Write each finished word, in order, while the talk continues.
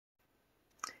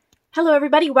Hello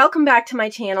everybody, welcome back to my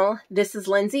channel. This is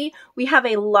Lindsay. We have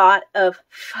a lot of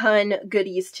fun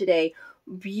goodies today.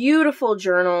 Beautiful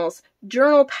journals,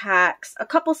 journal packs, a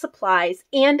couple supplies,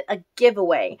 and a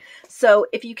giveaway. So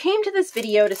if you came to this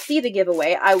video to see the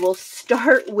giveaway, I will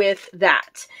start with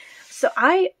that. So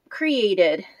I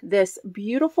created this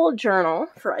beautiful journal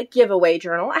for a giveaway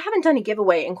journal. I haven't done a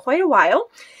giveaway in quite a while,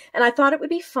 and I thought it would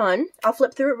be fun. I'll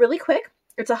flip through it really quick.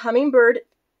 It's a hummingbird,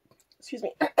 excuse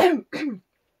me,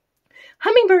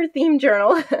 hummingbird themed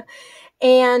journal.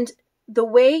 And the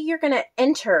way you're going to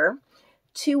enter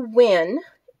to win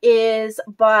is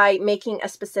by making a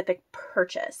specific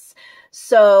purchase.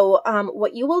 So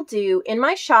what you will do in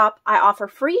my shop, I offer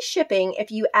free shipping if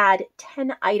you add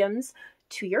 10 items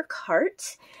to your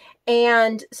cart.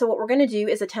 And so what we're going to do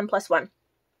is a 10 plus 1.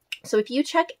 So if you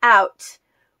check out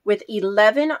with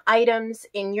 11 items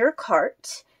in your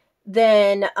cart,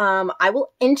 then I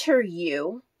will enter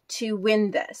you to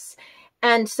win this.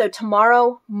 And so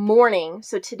tomorrow morning,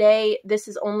 so today, this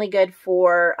is only good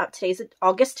for, today's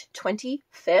August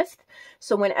 25th.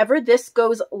 So whenever this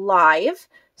goes live,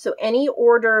 so any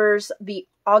orders the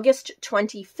August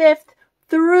 25th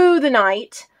through the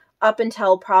night, up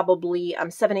until probably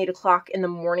 7, 8 o'clock in the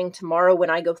morning tomorrow when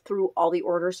I go through all the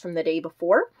orders from the day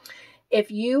before.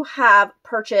 If you have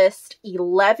purchased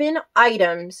 11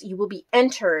 items, you will be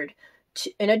entered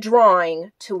in a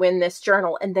drawing to win this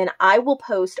journal. And then I will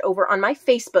post over on my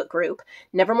Facebook group,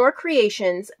 Nevermore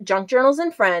Creations, Junk Journals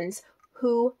and Friends,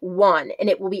 who won. And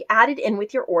it will be added in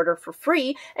with your order for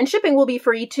free. And shipping will be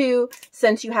free too,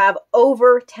 since you have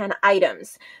over 10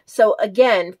 items. So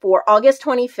again, for August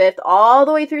 25th, all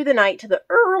the way through the night to the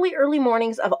early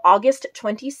mornings of August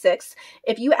 26th,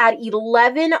 if you add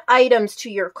 11 items to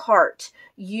your cart,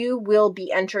 you will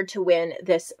be entered to win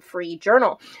this free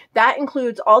journal. That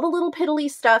includes all the little piddly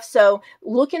stuff. So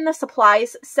look in the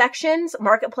supplies sections,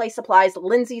 Marketplace Supplies,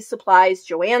 Lindsay's Supplies,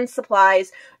 Joanne's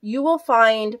Supplies. You will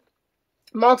find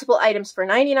multiple items for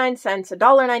 99 cents,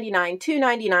 $1.99,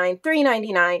 $2.99,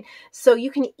 $3.99. So you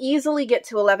can easily get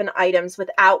to 11 items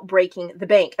without breaking the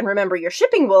bank. And remember, your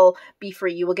shipping will be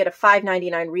free. You will get a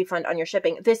 $5.99 refund on your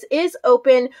shipping. This is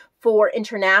open for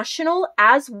international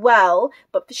as well,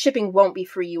 but the shipping won't be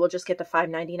free. You will just get the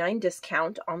 $5.99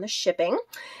 discount on the shipping.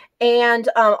 And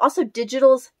also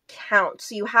digitals count.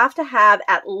 So you have to have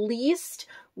at least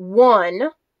one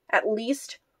that will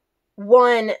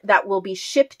be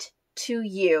shipped to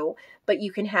you, but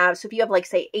you can have, so if you have like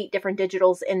say 8 different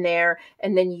digitals in there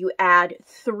and then you add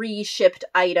 3 shipped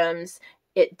items,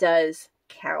 it does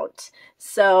count.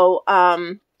 So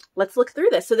let's look through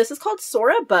this. So this is called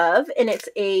Soar Above, and it's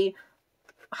a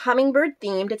hummingbird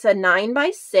themed. It's a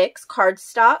 9x6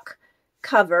 cardstock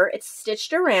cover. It's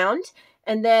stitched around,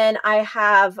 and then I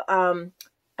have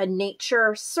a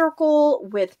nature circle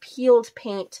with peeled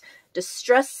paint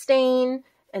distress stain.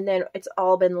 And then it's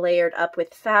all been layered up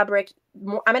with fabric.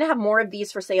 I'm going to have more of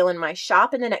these for sale in my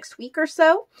shop in the next week or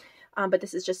so. But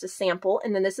this is just a sample.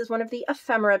 And then this is one of the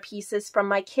ephemera pieces from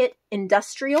my kit,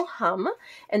 Industrial Hum.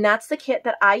 And that's the kit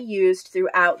that I used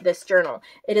throughout this journal.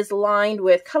 It is lined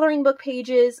with coloring book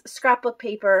pages, scrapbook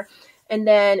paper. And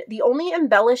then the only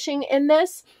embellishing in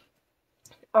this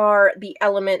are the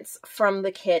elements from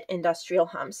the kit Industrial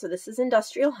Hum. So this is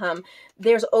Industrial Hum.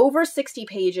 There's over 60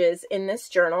 pages in this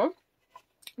journal.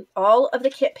 All of the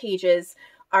kit pages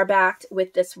are backed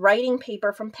with this writing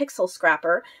paper from Pixel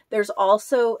Scrapper. There's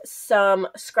also some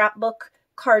scrapbook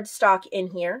cardstock in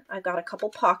here. I've got a couple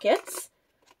pockets.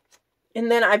 And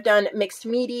then I've done mixed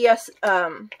media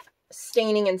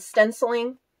staining and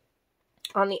stenciling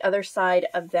on the other side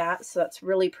of that. So that's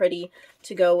really pretty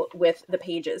to go with the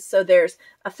pages. So there's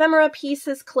ephemera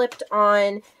pieces clipped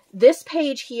on this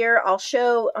page here. I'll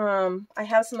show, I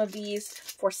have some of these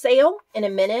for sale in a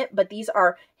minute, but these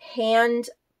are hand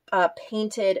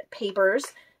painted papers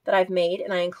that I've made,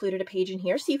 and I included a page in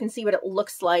here so you can see what it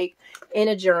looks like in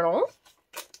a journal.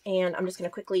 And I'm just going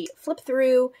to quickly flip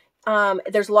through.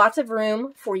 There's lots of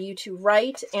room for you to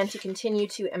write and to continue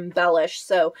to embellish.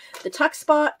 So the tuck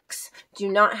box do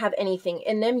not have anything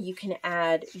in them. You can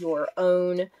add your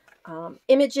own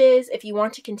images. If you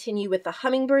want to continue with the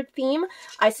hummingbird theme,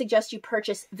 I suggest you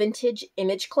purchase Vintage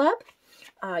Image Club.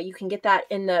 You can get that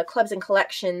in the Clubs and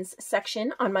Collections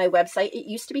section on my website. It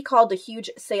used to be called the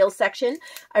Huge Sales section.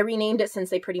 I renamed it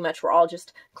since they pretty much were all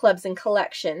just Clubs and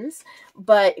Collections.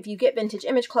 But if you get Vintage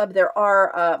Image Club, there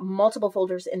are multiple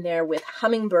folders in there with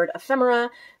hummingbird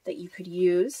ephemera that you could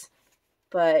use.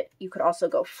 But you could also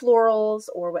go florals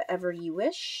or whatever you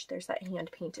wish. There's that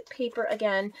hand-painted paper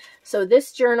again. So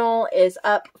this journal is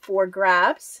up for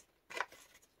grabs.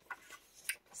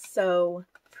 So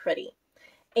pretty.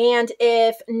 And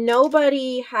if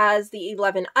nobody has the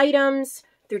 11 items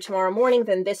through tomorrow morning,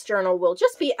 then this journal will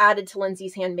just be added to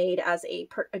Lindsay's Handmade as a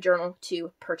journal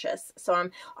to purchase. So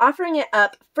I'm offering it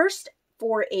up first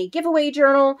for a giveaway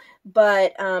journal,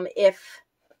 but if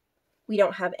we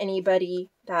don't have anybody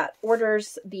that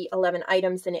orders the 11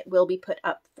 items, then it will be put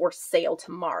up for sale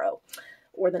tomorrow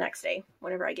or the next day,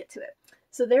 whenever I get to it.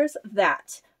 So there's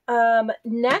that.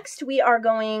 Next, we are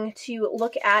going to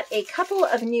look at a couple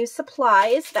of new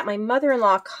supplies that my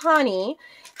mother-in-law, Connie,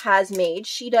 has made.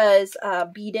 She does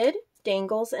beaded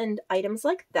dangles and items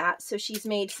like that. So she's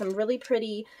made some really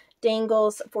pretty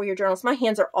dangles for your journals. My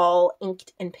hands are all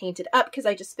inked and painted up because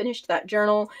I just finished that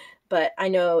journal, but I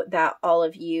know that all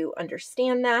of you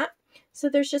understand that. So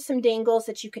there's just some dangles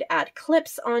that you could add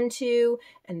clips onto,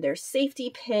 and there's safety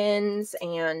pins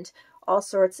and all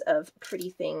sorts of pretty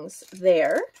things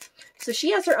there. So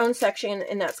she has her own section,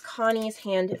 and that's Connie's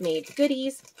Handmade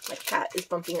Goodies. My cat is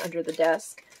bumping under the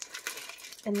desk.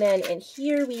 And then in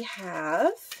here we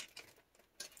have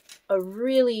a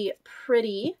really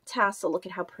pretty tassel. Look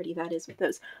at how pretty that is with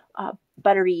those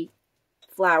buttery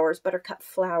flowers, buttercup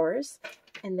flowers.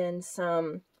 And then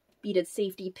some beaded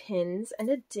safety pins and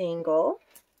a dangle.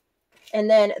 And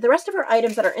then the rest of her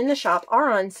items that are in the shop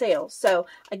are on sale. So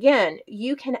again,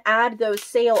 you can add those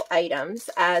sale items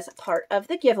as part of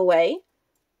the giveaway.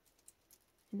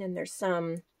 And then there's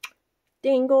some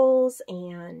dangles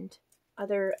and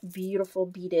other beautiful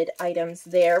beaded items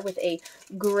there with a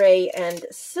gray and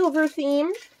silver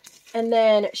theme. And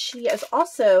then she has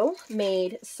also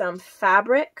made some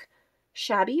fabric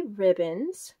shabby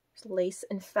ribbons, lace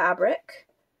and fabric.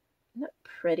 Isn't that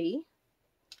pretty?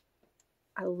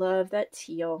 I love that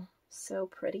teal. So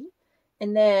pretty.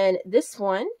 And then this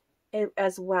one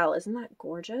as well. Isn't that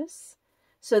gorgeous?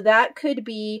 So that could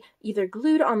be either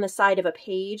glued on the side of a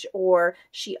page, or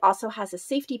she also has a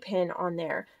safety pin on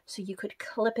there. So you could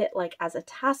clip it like as a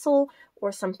tassel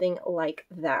or something like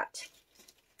that.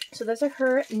 So those are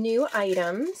her new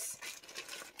items.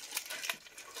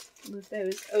 Move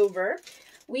those over.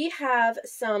 We have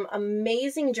some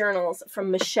amazing journals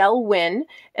from Michele Wynn,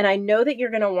 and I know that you're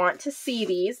going to want to see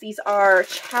these. These are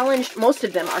challenge, most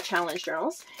of them are challenge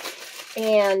journals.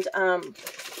 And, sorry,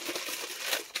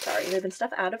 moving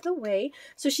stuff out of the way.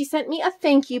 So she sent me a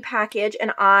thank you package,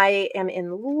 and I am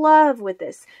in love with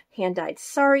this hand-dyed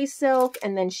sari silk.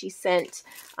 And then she sent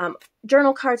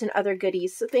journal cards and other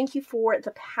goodies. So thank you for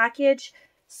the package.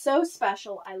 So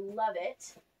special. I love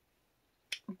it.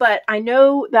 But I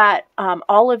know that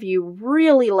all of you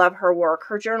really love her work.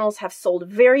 Her journals have sold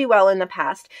very well in the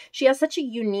past. She has such a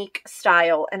unique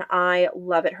style, and I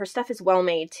love it. Her stuff is well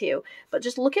made too. But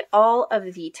just look at all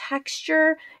of the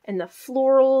texture and the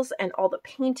florals and all the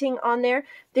painting on there.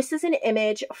 This is an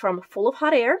image from Full of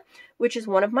Hot Air, which is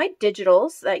one of my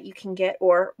digitals that you can get,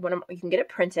 or you can get it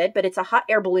printed, but it's a hot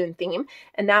air balloon theme.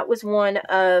 And that was one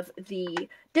of the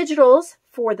digitals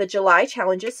for the July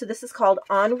challenges. So this is called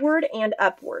Onward and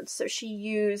Upwards. So she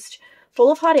used Full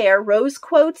of Hot Air, rose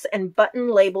quotes, and button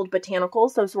labeled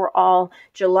botanicals. Those were all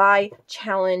July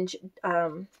challenge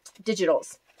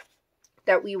digitals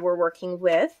that we were working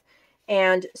with.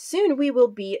 And soon we will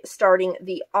be starting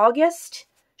the August,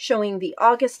 showing the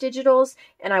August digitals,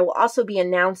 and I will also be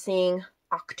announcing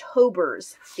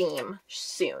October's theme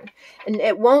soon. And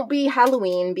it won't be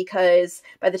Halloween because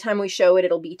by the time we show it,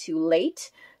 it'll be too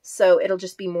late. So it'll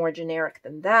just be more generic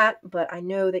than that, but I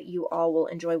know that you all will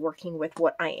enjoy working with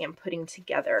what I am putting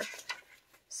together.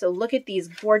 So look at these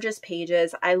gorgeous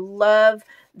pages. I love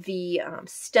the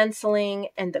stenciling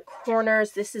and the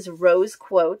corners. This is rose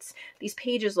quotes. These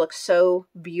pages look so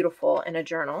beautiful in a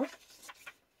journal.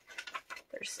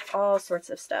 There's all sorts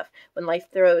of stuff. When life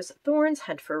throws thorns,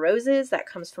 hunt for roses. That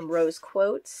comes from rose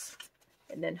quotes.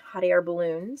 And then hot air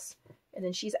balloons. And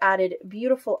then she's added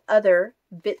beautiful other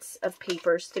bits of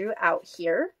papers throughout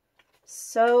here.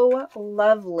 So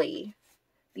lovely.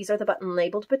 These are the button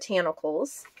labeled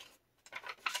botanicals.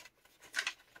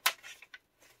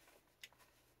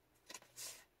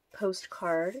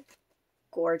 Postcard.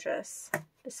 Gorgeous.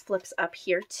 This flips up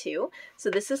here too. So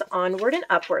this is Onward and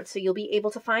Upward. So you'll be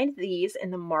able to find these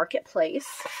in the marketplace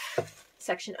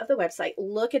section of the website.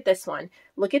 Look at this one.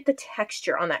 Look at the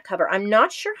texture on that cover. I'm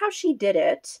not sure how she did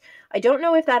it. I don't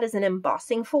know if that is an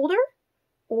embossing folder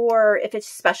or if it's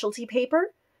specialty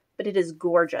paper, but it is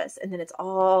gorgeous. And then it's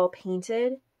all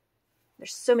painted.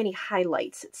 There's so many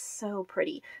highlights. It's so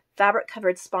pretty. Fabric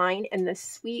covered spine and this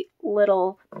sweet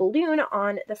little balloon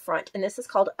on the front. And this is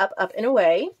called Up, Up, and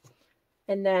Away.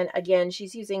 And then again,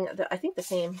 she's using I think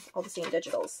all the same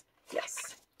digitals.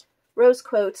 Yes. Rose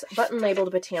quotes, button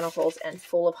labeled botanicals, and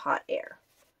Full of Hot Air.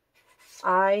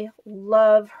 I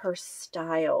love her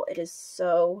style. It is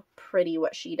so pretty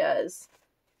what she does.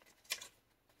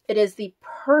 It is the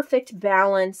perfect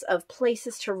balance of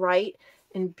places to write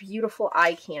and beautiful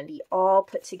eye candy all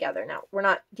put together. Now, we're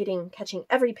not catching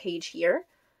every page here,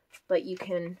 but you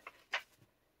can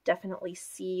definitely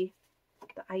see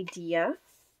the idea.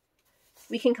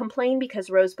 We can complain because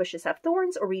rose bushes have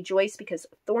thorns, or rejoice because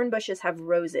thorn bushes have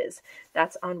roses.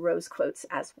 That's on Rose Quotes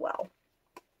as well.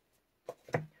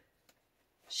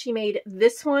 She made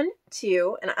this one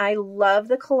too, and I love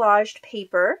the collaged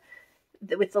paper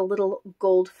with the little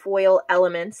gold foil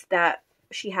elements that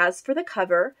she has for the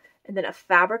cover, and then a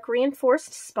fabric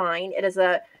reinforced spine. It is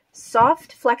a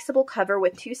soft, flexible cover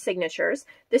with 2 signatures.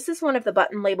 This is one of the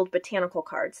button labeled botanical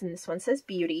cards, and this one says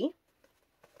Beauty.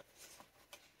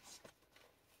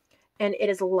 And it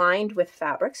is lined with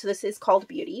fabric. So this is called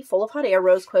Beauty, Full of Hot Air,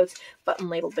 Rose Quotes, button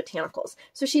labeled botanicals.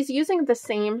 So she's using the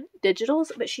same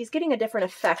digitals, but she's getting a different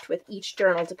effect with each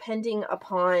journal depending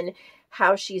upon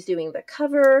how she's doing the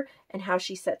cover and how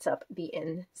she sets up the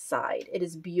inside. It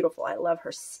is beautiful. I love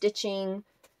her stitching.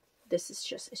 This is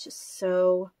it's just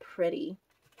so pretty.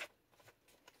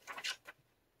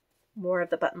 More of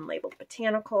the button labeled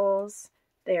botanicals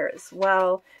there as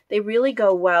well. They really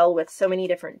go well with so many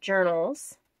different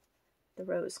journals. The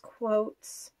Rose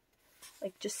Quotes,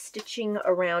 like just stitching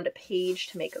around a page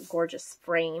to make a gorgeous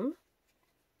frame.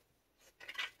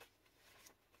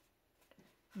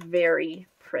 Very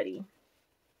pretty.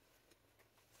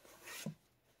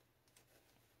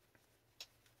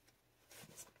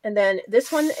 And then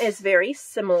this one is very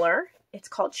similar. It's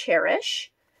called Cherish.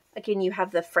 Again, you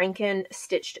have the Franken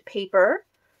stitched paper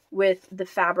with the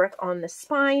fabric on the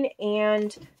spine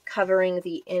and covering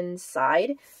the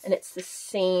inside, and it's the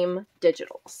same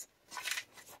digitals.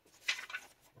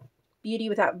 Beauty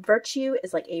Without Virtue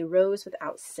is like a rose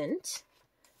without scent.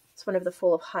 It's one of the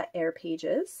Full of Hot Air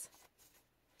pages.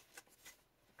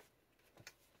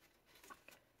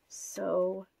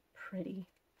 So pretty.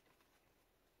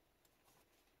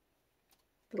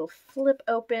 Little flip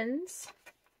opens.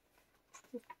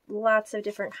 Lots of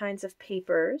different kinds of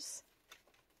papers.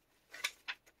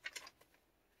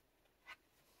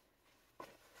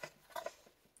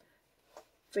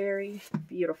 Very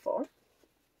beautiful.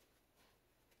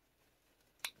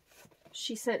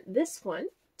 She sent this one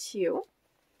too.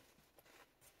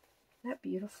 Isn't that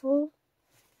beautiful?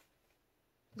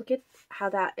 Look at how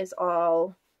that is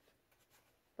all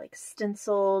like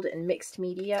stenciled and mixed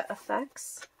media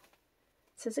effects.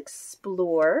 It says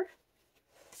Explore.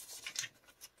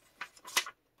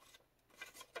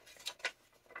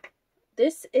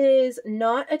 This is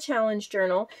not a challenge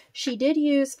journal. She did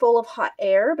use Full of Hot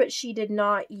Air, but she did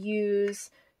not use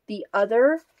the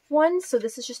other one. So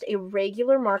this is just a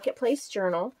regular marketplace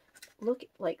journal. Look at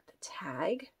like the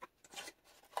tag.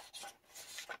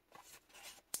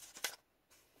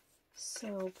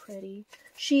 So pretty.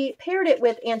 She paired it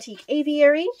with Antique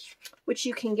Aviary, which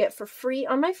you can get for free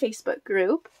on my Facebook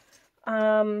group.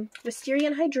 Wisteria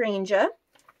and Hydrangea,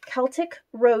 Celtic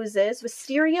Roses,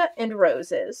 Wisteria and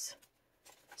Roses.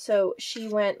 So she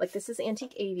went, like this is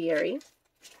Antique Aviary.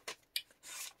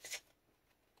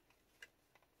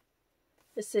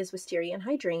 This is Wisteria and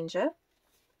Hydrangea.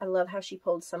 I love how she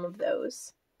pulled some of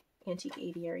those, Antique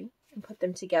Aviary, and put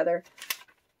them together.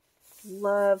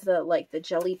 Love the, like the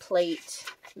jelly plate,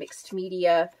 mixed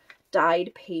media,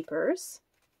 dyed papers.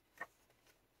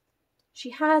 She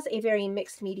has a very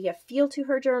mixed media feel to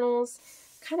her journals,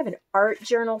 kind of an art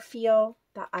journal feel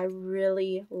that I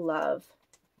really love.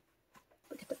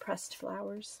 Look at the pressed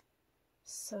flowers.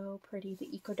 So pretty.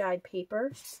 The eco-dyed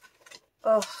paper.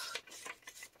 Oh.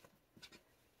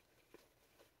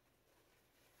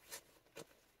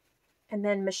 And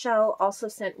then Michele also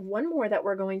sent one more that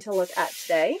we're going to look at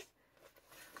today.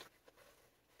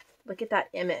 Look at that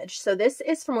image. So this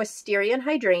is from Wisteria and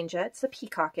Hydrangea. It's a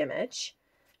peacock image.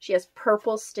 She has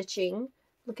purple stitching.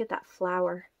 Look at that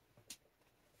flower.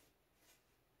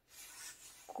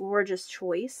 Gorgeous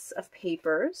choice of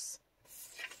papers.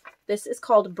 This is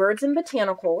called Birds and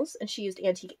Botanicals, and she used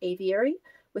Antique Aviary,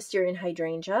 Wisteria and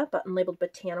Hydrangea, button labeled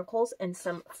botanicals, and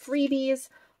some freebies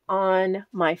on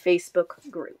my Facebook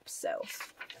group. So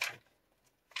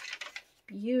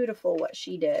beautiful what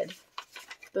she did.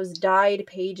 Those dyed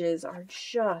pages are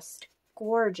just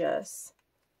gorgeous.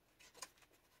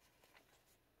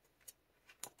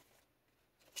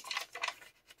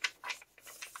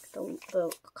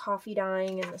 The coffee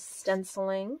dyeing and the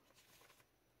stenciling.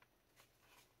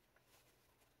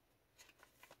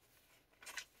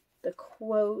 The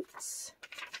quotes.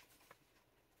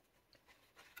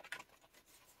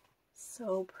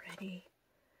 So pretty.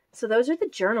 So those are the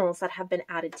journals that have been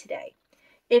added today.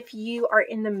 if you are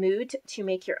in the mood to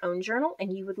make your own journal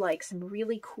and you would like some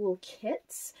really cool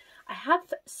kits, I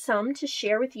have some to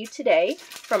share with you today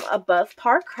from Above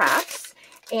Par Crafts.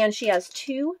 And she has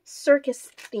 2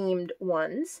 circus themed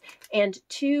ones and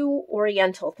 2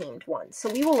 oriental themed ones. So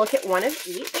we will look at one of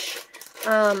each.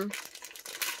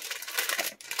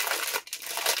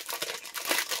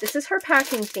 This is her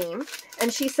packing theme.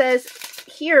 And she says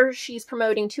here she's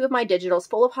promoting 2 of my digitals,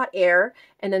 Full of Hot Air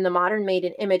and then the Modern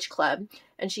Maiden Image Club.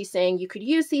 And she's saying you could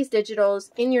use these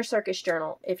digitals in your circus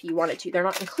journal if you wanted to. They're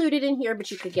not included in here,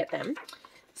 but you could get them.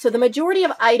 So the majority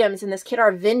of items in this kit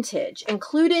are vintage.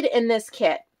 Included in this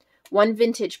kit, 1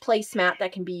 vintage placemat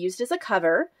that can be used as a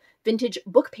cover, vintage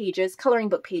book pages, coloring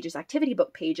book pages, activity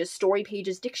book pages, story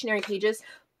pages, dictionary pages,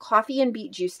 coffee and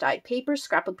beet juice dyed papers,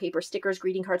 scrapbook paper, stickers,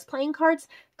 greeting cards, playing cards,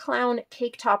 clown,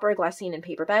 cake topper, glassine and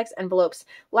paper bags, envelopes,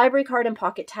 library card and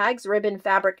pocket tags, ribbon,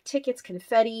 fabric, tickets,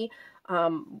 confetti,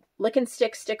 lick and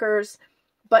stick stickers,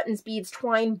 buttons, beads,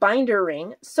 twine, binder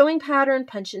ring, sewing pattern,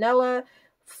 punchinella,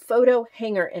 photo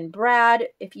hanger and brad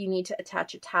if you need to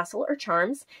attach a tassel or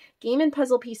charms, game and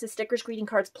puzzle pieces, stickers, greeting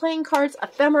cards, playing cards,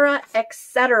 ephemera,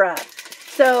 etc.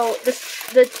 So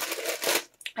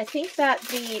I think that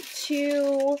the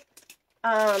 2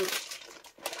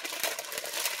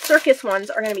 circus ones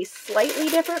are going to be slightly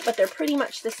different, but they're pretty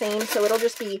much the same. So it'll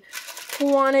just be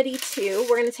quantity 2.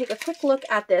 We're going to take a quick look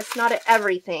at this, not at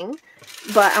everything,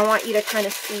 but I want you to kind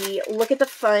of see, look at the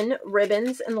fun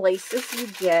ribbons and laces you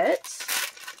get.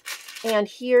 And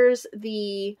here's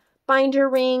the binder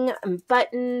ring and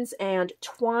buttons and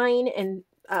twine and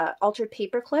altered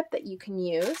paper clip that you can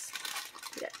use.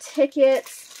 We got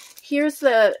tickets. Here's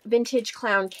the vintage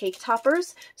clown cake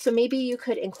toppers. So maybe you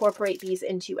could incorporate these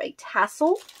into a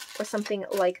tassel or something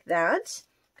like that.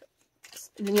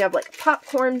 And then you have like a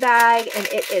popcorn bag, and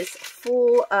it is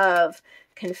full of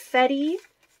confetti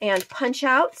and punch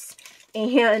outs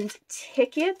and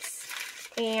tickets.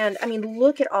 And I mean,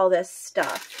 look at all this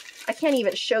stuff. I can't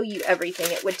even show you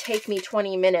everything. It would take me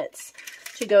 20 minutes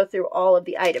to go through all of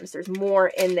the items. There's more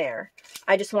in there.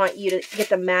 I just want you to get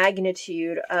the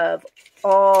magnitude of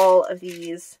all of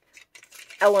these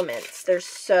elements. There's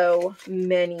so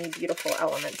many beautiful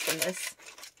elements in this.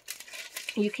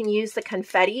 You can use the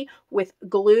confetti with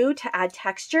glue to add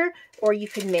texture, or you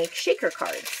can make shaker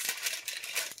cards.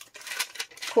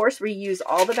 Of course, reuse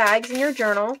all the bags in your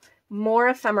journal. More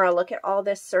ephemera. Look at all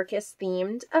this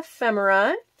circus-themed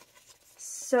ephemera.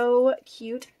 So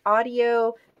cute.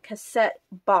 Audio cassette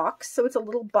box. So it's a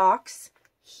little box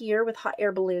here with hot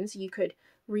air balloons. You could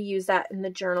reuse that in the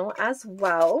journal as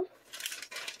well.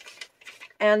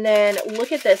 And then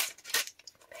look at this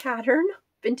pattern,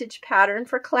 vintage pattern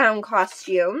for clown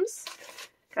costumes.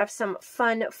 Got some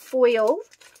fun foil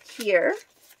here.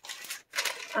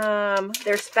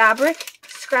 There's fabric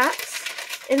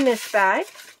scraps in this bag.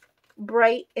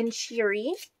 Bright and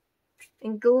cheery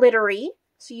and glittery.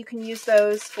 So you can use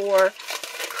those for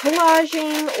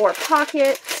collaging or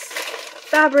pockets,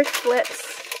 fabric flips.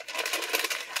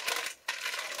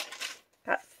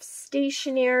 Got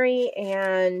stationery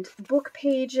and book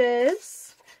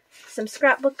pages. Some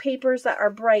scrapbook papers that are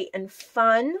bright and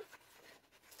fun.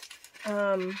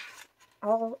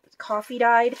 All coffee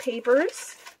dyed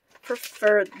papers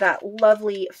for that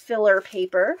lovely filler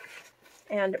paper.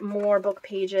 And more book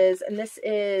pages. And this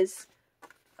is,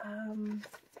 I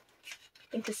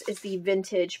think this is the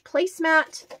vintage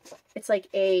placemat. It's like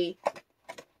a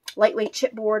lightweight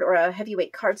chipboard or a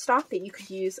heavyweight cardstock that you could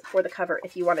use for the cover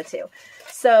if you wanted to.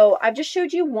 So I've just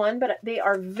showed you one, but they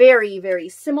are very, very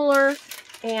similar.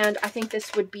 And I think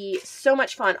this would be so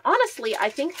much fun. Honestly, I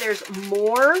think there's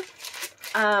more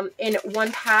in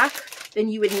one pack than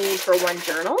you would need for one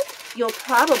journal. You'll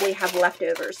probably have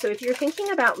leftovers. So if you're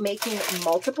thinking about making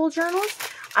multiple journals,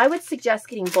 I would suggest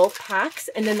getting both packs,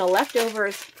 and then the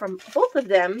leftovers from both of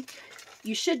them,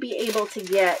 you should be able to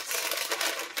get,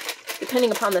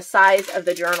 depending upon the size of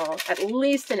the journal, at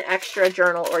least an extra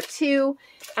journal or 2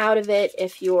 out of it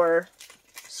if you're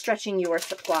stretching your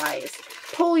supplies.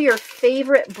 Pull your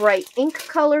favorite bright ink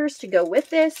colors to go with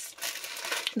this,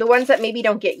 the ones that maybe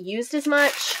don't get used as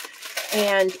much,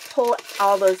 and pull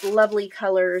all those lovely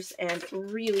colors and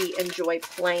really enjoy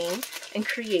playing and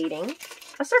creating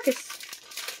a circus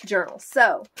journal.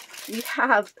 So we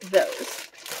have those.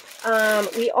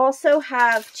 We also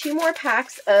have 2 more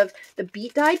packs of the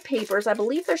beet dyed papers. I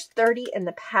believe there's 30 in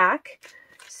the pack.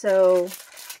 So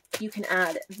you can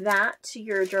add that to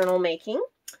your journal making.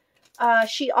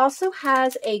 She also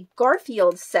has a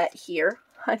Garfield set here.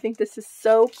 I think this is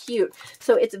so cute.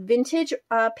 So it's vintage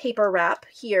paper wrap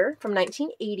here from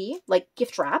 1980, like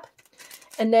gift wrap.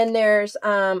 And then there's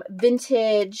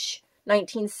vintage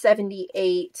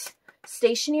 1978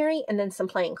 stationery, and then some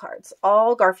playing cards,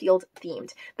 all Garfield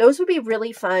themed. Those would be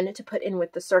really fun to put in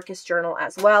with the circus journal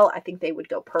as well. I think they would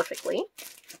go perfectly.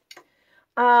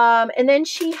 And then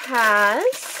she has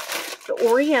the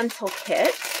Oriental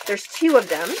kit. There's 2 of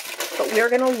them, but we're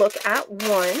going to look at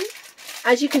one.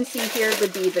 As you can see here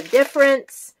would be the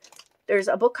difference. There's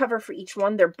a book cover for each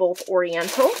one. They're both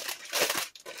Oriental.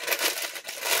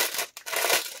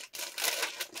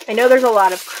 I know there's a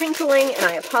lot of crinkling, and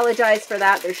I apologize for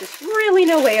that. There's just really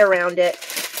no way around it.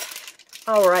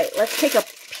 All right, let's take a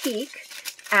peek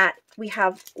at, we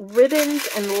have ribbons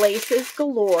and laces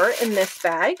galore in this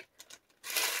bag.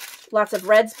 Lots of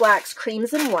reds, blacks,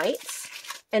 creams, and whites.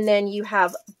 And then you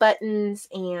have buttons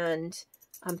and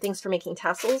things for making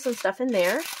tassels and stuff in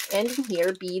there. And in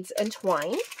here, beads and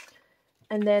twine.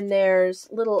 And then there's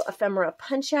little ephemera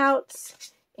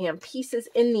punch-outs and pieces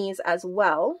in these as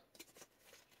well.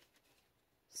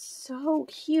 So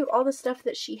cute. All the stuff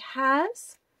that she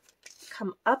has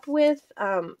come up with.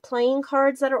 Playing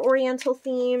cards that are Oriental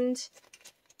themed.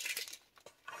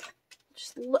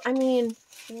 Just, I mean,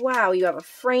 wow. You have a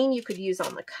frame you could use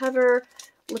on the cover.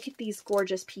 Look at these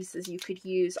gorgeous pieces you could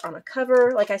use on a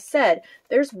cover. Like I said,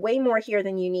 there's way more here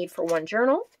than you need for one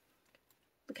journal.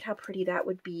 Look at how pretty that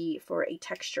would be for a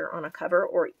texture on a cover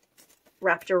or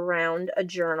wrapped around a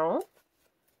journal.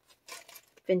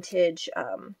 Vintage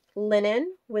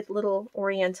linen with little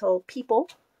Oriental people.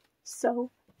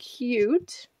 So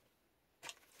cute.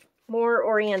 More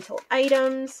Oriental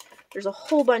items. There's a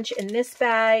whole bunch in this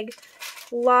bag.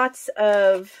 Lots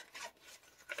of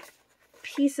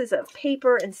pieces of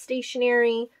paper and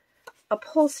stationery,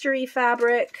 upholstery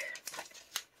fabric,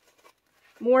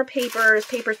 more papers,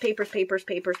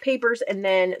 and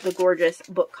then the gorgeous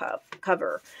book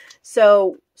cover.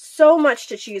 So much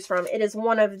to choose from. It is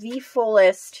one of the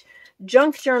fullest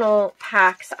junk journal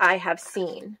packs I have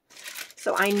seen.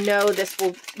 So I know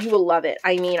you will love it.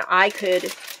 I mean, I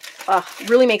could,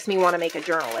 really makes me want to make a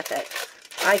journal with it.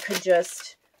 I could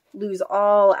just lose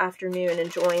all afternoon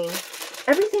enjoying.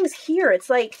 Everything's here.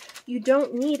 It's like you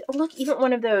don't need, oh, look, even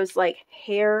one of those like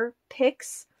hair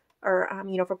picks or,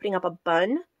 you know, for putting up a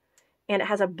bun, and it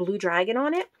has a blue dragon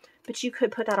on it, but you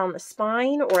could put that on the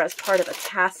spine or as part of a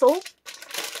tassel.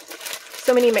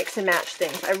 So many mix and match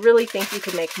things. I really think you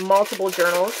could make multiple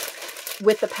journals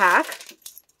with the pack.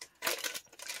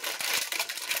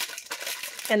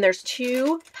 And there's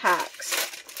 2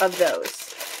 packs of those.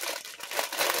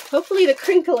 Hopefully the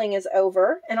crinkling is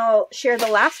over, and I'll share the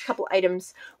last couple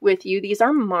items with you. These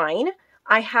are mine.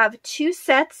 I have 2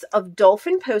 sets of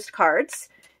dolphin postcards,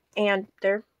 and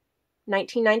they're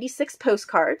 1996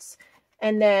 postcards.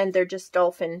 And then they're just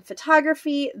dolphin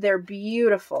photography. They're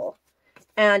beautiful.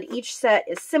 And each set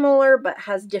is similar, but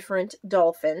has different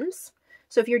dolphins.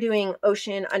 So if you're doing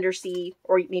ocean, undersea,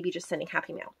 or maybe just sending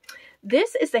happy mail.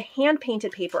 This is the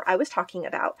hand-painted paper I was talking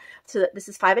about. So this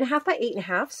is 5.5 by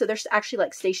 8.5. So there's actually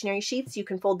like stationery sheets. You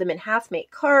can fold them in half, make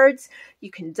cards.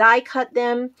 You can die cut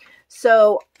them.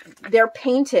 So they're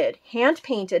painted,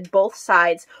 hand-painted, both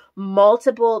sides,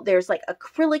 multiple. There's like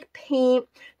acrylic paint.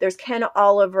 There's Ken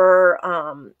Oliver,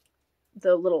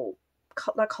 the little,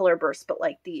 not color burst, but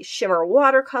like the shimmer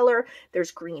watercolor. There's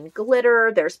green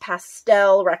glitter. There's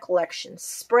pastel recollection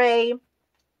spray. And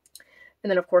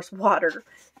then, of course, water.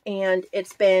 And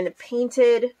it's been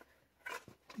painted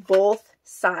both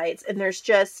sides. And there's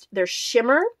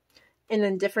shimmer and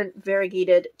then different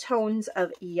variegated tones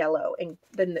of yellow. And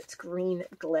then it's green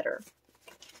glitter.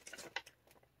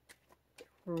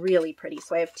 Really pretty.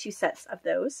 So I have 2 sets of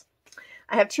those.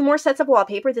 I have 2 more sets of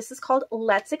wallpaper. This is called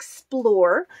Let's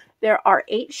Explore. There are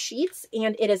 8 sheets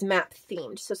and it is map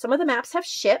themed. So some of the maps have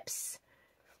ships.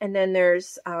 And then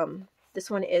there's,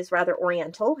 this one is rather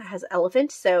oriental. It has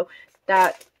elephant. So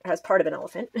that has part of an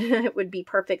elephant. It would be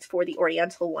perfect for the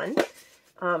oriental one.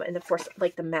 And of course,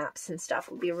 like the maps and stuff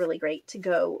would be really great to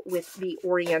go with the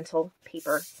oriental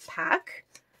paper pack.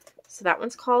 So that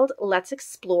one's called Let's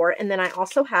Explore. And then I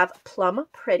also have Plum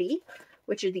Pretty,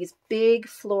 which are these big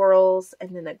florals,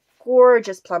 and then the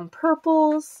gorgeous plum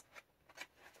purples.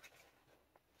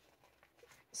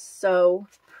 So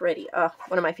pretty. Oh,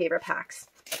 one of my favorite packs.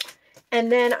 And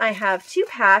then I have 2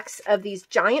 packs of these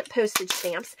giant postage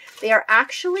stamps. They are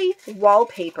actually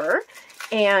wallpaper,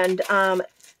 and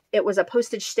it was a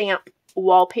postage stamp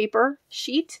wallpaper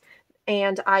sheet,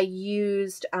 and I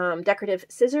used decorative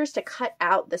scissors to cut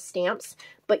out the stamps,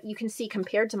 but you can see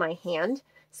compared to my hand,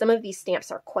 some of these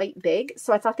stamps are quite big,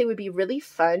 so I thought they would be really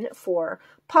fun for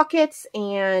pockets,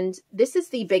 and this is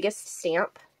the biggest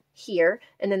stamp here,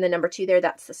 and then the number 2 there,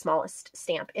 that's the smallest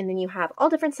stamp, and then you have all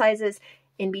different sizes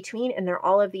in between, and they're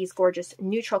all of these gorgeous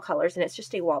neutral colors, and it's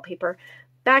just a wallpaper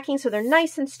backing, so they're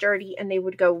nice and sturdy, and they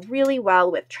would go really well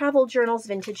with travel journals,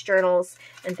 vintage journals,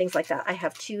 and things like that. I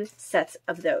have 2 sets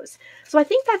of those. So I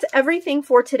think that's everything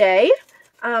for today.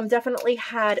 Definitely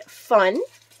had fun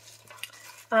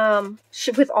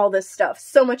with all this stuff.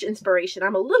 So much inspiration.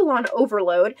 I'm a little on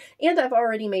overload, and I've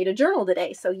already made a journal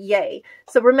today, so yay.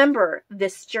 So remember,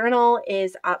 this journal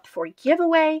is up for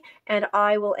giveaway, and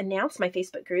I will announce my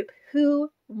Facebook group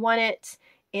who won it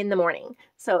in the morning.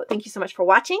 So thank you so much for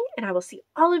watching, and I will see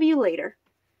all of you later.